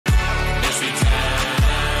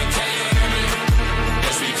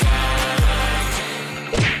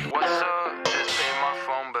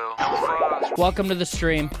Welcome to the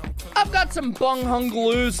stream. I've got some bung hung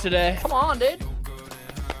glues today. Come on, dude.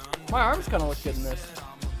 My arms kind of look good in this.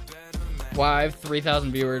 Wow, I have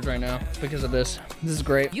 3,000 viewers right now because of this. This is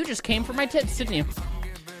great. You just came for my tits, didn't you?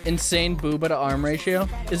 Insane booba to arm ratio.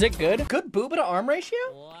 Is it good? Good booba to arm ratio?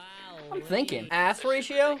 Wow. I'm thinking. Ass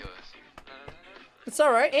ratio? It's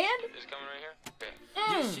all right. And?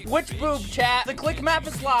 Which boob, chat? The click map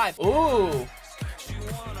is live. Ooh.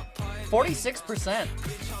 46%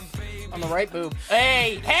 on the right boob.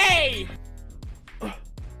 Hey, hey!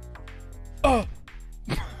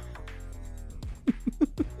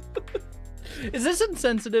 Is this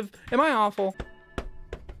insensitive? Am I awful?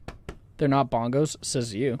 They're not bongos,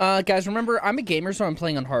 says you. Guys, remember, I'm a gamer, so I'm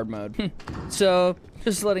playing on hard mode. So,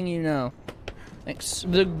 just letting you know. Thanks.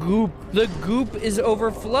 The goop is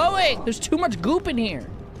overflowing. There's too much goop in here.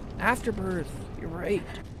 Afterbirth, you're right.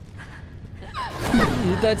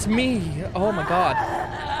 That's me. Oh my god.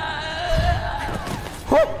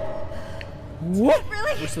 What?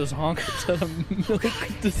 Really? I wish those honkers had a milk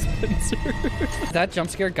dispenser. That jump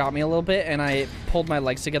scare got me a little bit, and I pulled my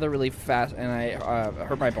legs together really fast, and I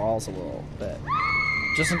hurt my balls a little bit.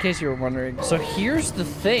 Just in case you were wondering. So here's the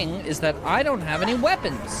thing, is that I don't have any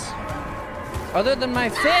weapons. Other than my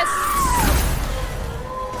fists.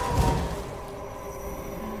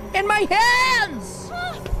 And my hands!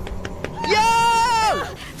 Yo!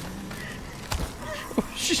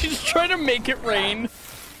 She's trying to make it rain.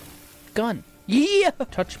 Gun. Yeah!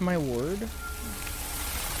 Touch my word.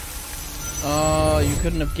 Oh, you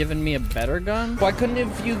couldn't have given me a better gun? Why couldn't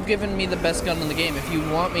have you given me the best gun in the game? If you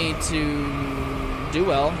want me to do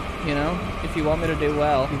well, you know? If you want me to do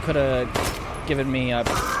well, you could have given me a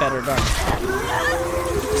better gun.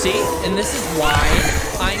 See? And this is why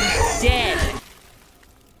I'm dead.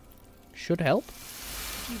 Should help?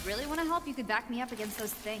 If you really want to help, you could back me up against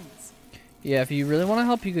those things. Yeah, if you really want to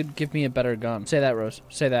help, you could give me a better gun. Say that, Rose.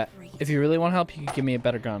 Say that. Great. If you really want to help, you could give me a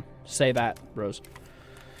better gun. Say that, Rose.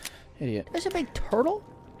 Idiot. There's a big turtle?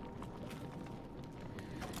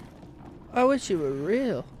 I wish you were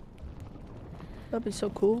real. That'd be so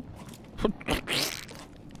cool.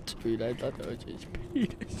 Dude, I thought that was his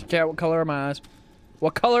penis. Okay, what color are my eyes?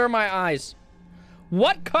 What color are my eyes?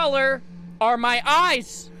 What color are my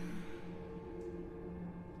eyes?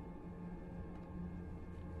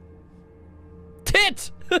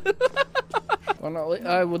 Tit! Well, no,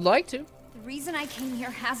 I would like to. The reason I came here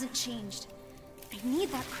hasn't changed. I need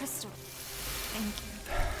that crystal. Thank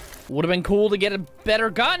you. Would have been cool to get a better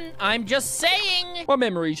gun. I'm just saying. My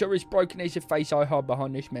memories are as broken as the face I hide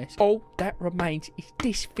behind this mask. All that remains is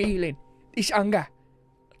this feeling, this hunger,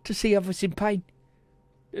 to see others in pain.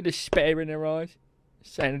 The despair in their eyes, the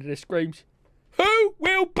sound of their screams. Who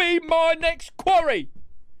will be my next quarry?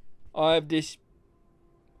 I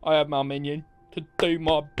have my minion to do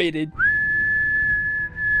my bidding.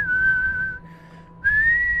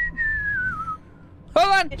 Hold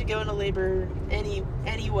on! To go into labor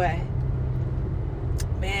anyway.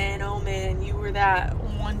 Man, oh man, you were that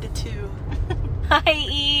 1 to 2. Hi,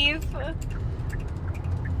 Eve.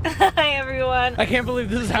 Hi, everyone. I can't believe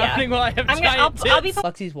this is happening while I have giant tits. I'll be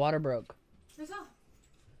Luxie's water broke.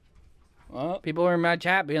 Well, people are in my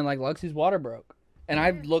chat being like, Luxie's water broke. And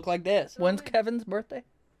I look like this. When's Kevin's birthday?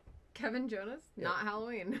 Kevin Jonas? Yeah. Not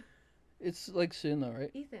Halloween. It's like soon though, right?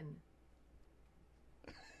 Ethan.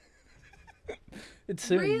 It's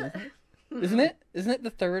soon. Really? Isn't it? Isn't it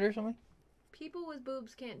the 3rd or something? People with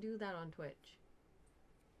boobs can't do that on Twitch.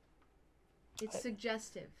 It's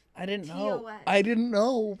suggestive. I didn't know. TOS. I didn't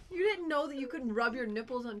know. You didn't know that you could rub your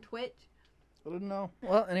nipples on Twitch? I didn't know.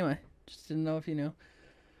 Well, anyway, just didn't know if you knew.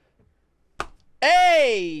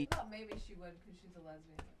 Hey! Oh, maybe she would because she's a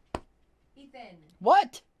lesbian. Ethan.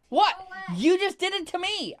 What? What? TOS. You just did it to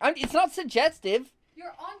me. It's not suggestive. You're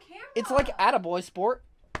on camera. It's like attaboy sport.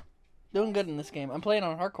 Doing good in this game. I'm playing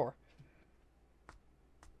on hardcore.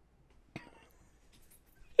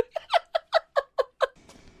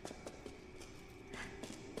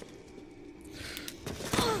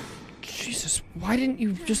 Jesus, why didn't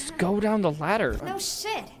you just go down the ladder? No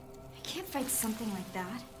shit. I can't fight something like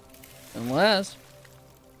that. Unless...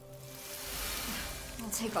 I'll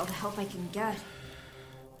take all the help I can get.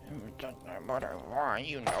 What I want,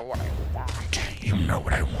 you know what I want. You know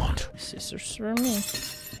what I want. Sisters for me.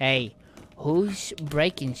 Hey, who's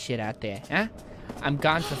breaking shit out there, huh? I'm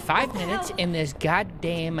gone for 5 minutes and there's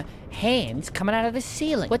goddamn hands coming out of the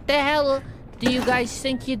ceiling. What the hell do you guys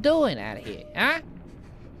think you're doing out of here, huh?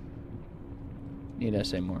 Need I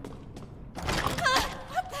say more?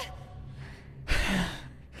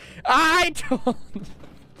 I don't...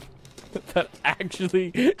 That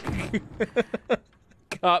actually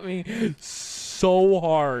got me so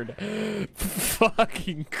hard.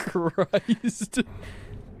 Fucking Christ.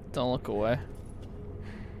 Don't look away.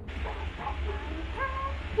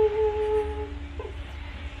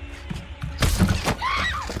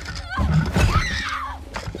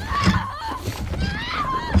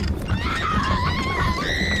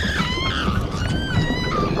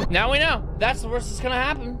 Now we know. That's the worst that's gonna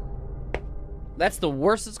happen. That's the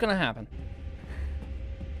worst that's gonna happen.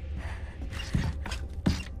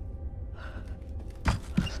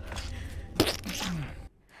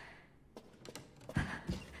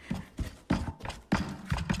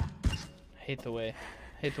 Hate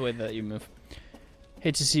the way that you move.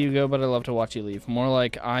 Hate to see you go, but I love to watch you leave. More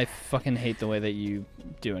like I fucking hate the way that you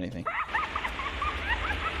do anything.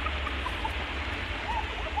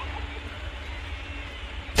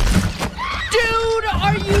 Dude,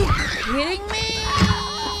 are you kidding me?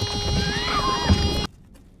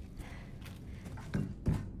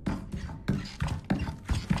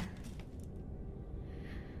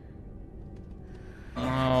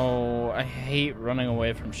 Oh, I hate running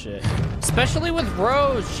away from shit. Especially with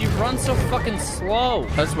Rose, she runs so fucking slow.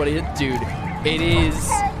 That's what it is, dude. It is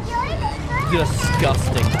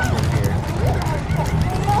disgusting under here.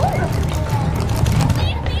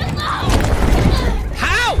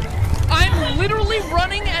 How? I'm literally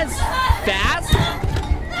running as fast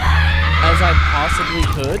as I possibly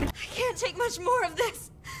could. I can't take much more of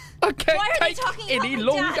this. I can't Why are they take talking any about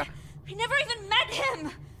my longer. dad? I never even met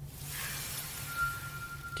him.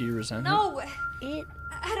 Do you resent No, it?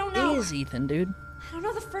 I don't know. It is Ethan, dude. I don't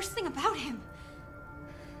know the first thing about him.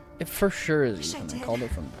 It for sure is Wish I Ethan. I did. called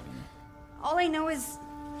it from. All I know is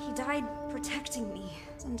he died protecting me.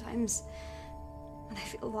 Sometimes when I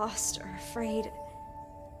feel lost or afraid,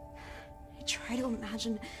 I try to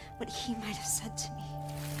imagine what he might have said to me.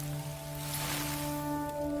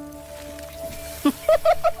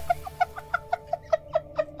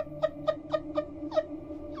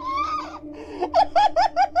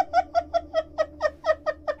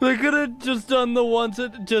 They could have just done the ones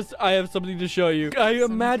that just, I have something to show you. I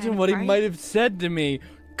imagine what he might have said to me.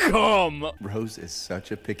 Come. Rose is such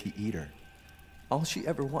a picky eater. All she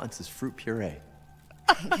ever wants is fruit puree.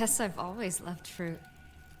 I guess I've always loved fruit.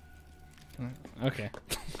 Okay.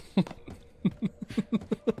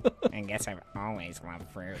 I guess I've always loved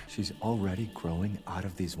fruit. She's already growing out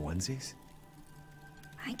of these onesies?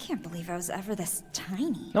 I can't believe I was ever this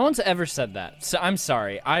tiny. No one's ever said that. So I'm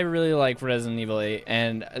sorry. I really like Resident Evil 8,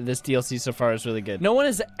 and this DLC so far is really good. No one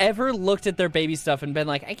has ever looked at their baby stuff and been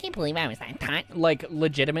like, I can't believe I was that tiny. Like,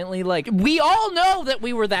 legitimately, like, we all know that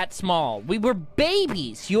we were that small. We were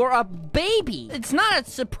babies. You're a baby. It's not a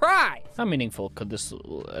surprise. How meaningful could this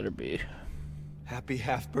letter be? Happy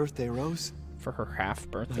half birthday, Rose. For her half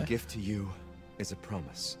My birthday? gift to you is a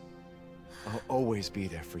promise. I'll always be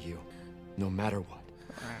there for you, no matter what.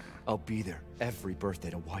 I'll be there every birthday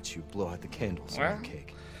to watch you blow out the candles on the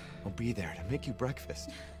cake. I'll be there to make you breakfast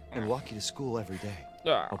and walk you to school every day.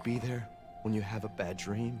 I'll be there when you have a bad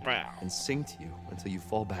dream and sing to you until you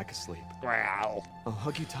fall back asleep. I'll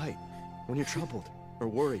hug you tight when you're troubled or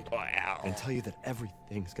worried and tell you that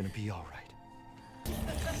everything's gonna be all right.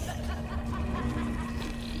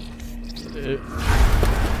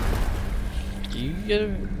 You get it?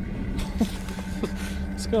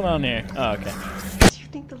 What's going on here? Oh, okay. Do you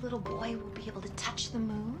think the little boy will be able to touch the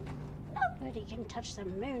moon? Nobody can touch the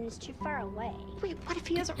moon, it's too far away. Wait, what if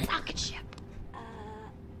he has a rocket ship?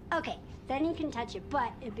 Okay, then you can touch it,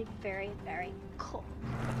 but it'd be very, very cool.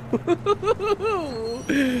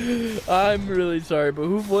 I'm really sorry, but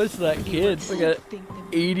who voiced that kid? It's like a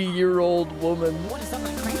 80-year-old woman. What is up,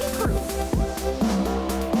 my